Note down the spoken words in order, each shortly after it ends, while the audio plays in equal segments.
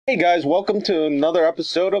Hey guys, welcome to another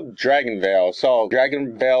episode of DragonVale. So,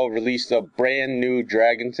 DragonVale released a brand new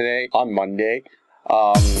dragon today on Monday,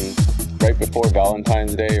 right before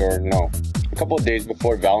Valentine's Day, or no, a couple of days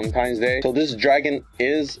before Valentine's Day. So this dragon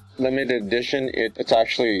is limited edition. It's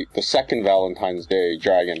actually the second Valentine's Day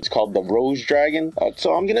dragon. It's called the Rose Dragon.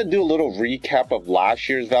 So I'm gonna do a little recap of last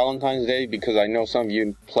year's Valentine's Day because I know some of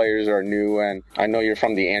you players are new and I know you're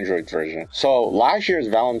from the Android version. So last year's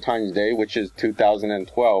Valentine's Day, which is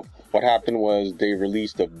 2012, what happened was they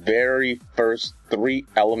released the very first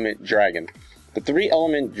 3-element dragon. The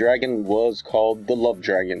 3-element dragon was called the Love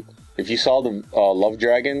Dragon. If you saw the Love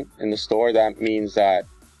Dragon in the store, that means that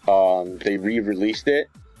they re-released it.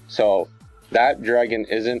 So that dragon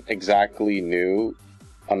isn't exactly new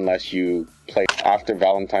unless you play after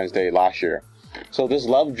Valentine's Day last year. So this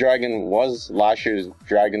Love Dragon was last year's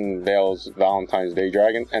DragonVale's Valentine's Day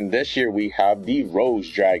dragon, and this year we have the Rose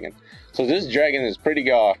Dragon. So this dragon is pretty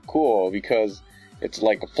cool because it's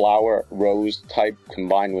like a flower rose type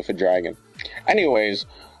combined with a dragon. Anyways,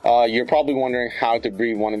 you're probably wondering how to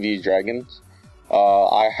breed one of these dragons.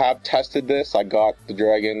 I have tested this. I got the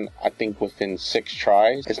dragon, I think, within 6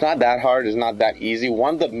 tries. It's not that hard. It's not that easy.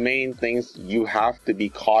 One of the main things you have to be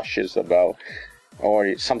cautious about,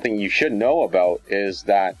 or something you should know about, is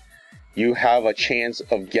that you have a chance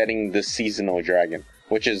of getting the seasonal dragon,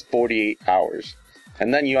 which is 48 hours.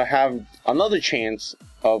 And then you have another chance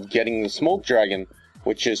of getting the smoke dragon,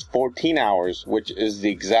 which is 14 hours, which is the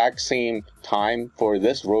exact same time for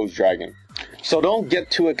this rose dragon. So don't get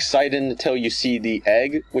too excited until you see the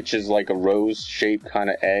egg, which is like a rose-shaped kind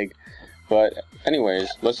of egg. But anyways,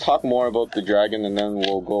 let's talk more about the dragon and then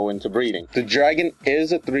we'll go into breeding. The dragon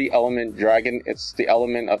is a 3-element dragon. It's the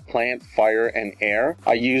element of plant, fire, and air.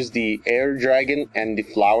 I used the air dragon and the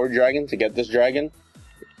flower dragon to get this dragon.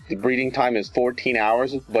 The breeding time is 14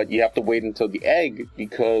 hours, but you have to wait until the egg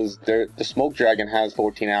because the smoke dragon has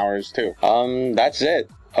 14 hours too. That's it.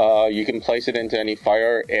 You can place it into any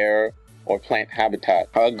fire, air, or plant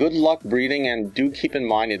habitat. Good luck breeding, and do keep in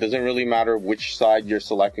mind it doesn't really matter which side you're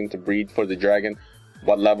selecting to breed for the dragon,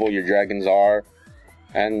 what level your dragons are,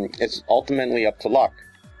 and it's ultimately up to luck.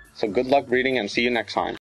 So good luck breeding and see you next time.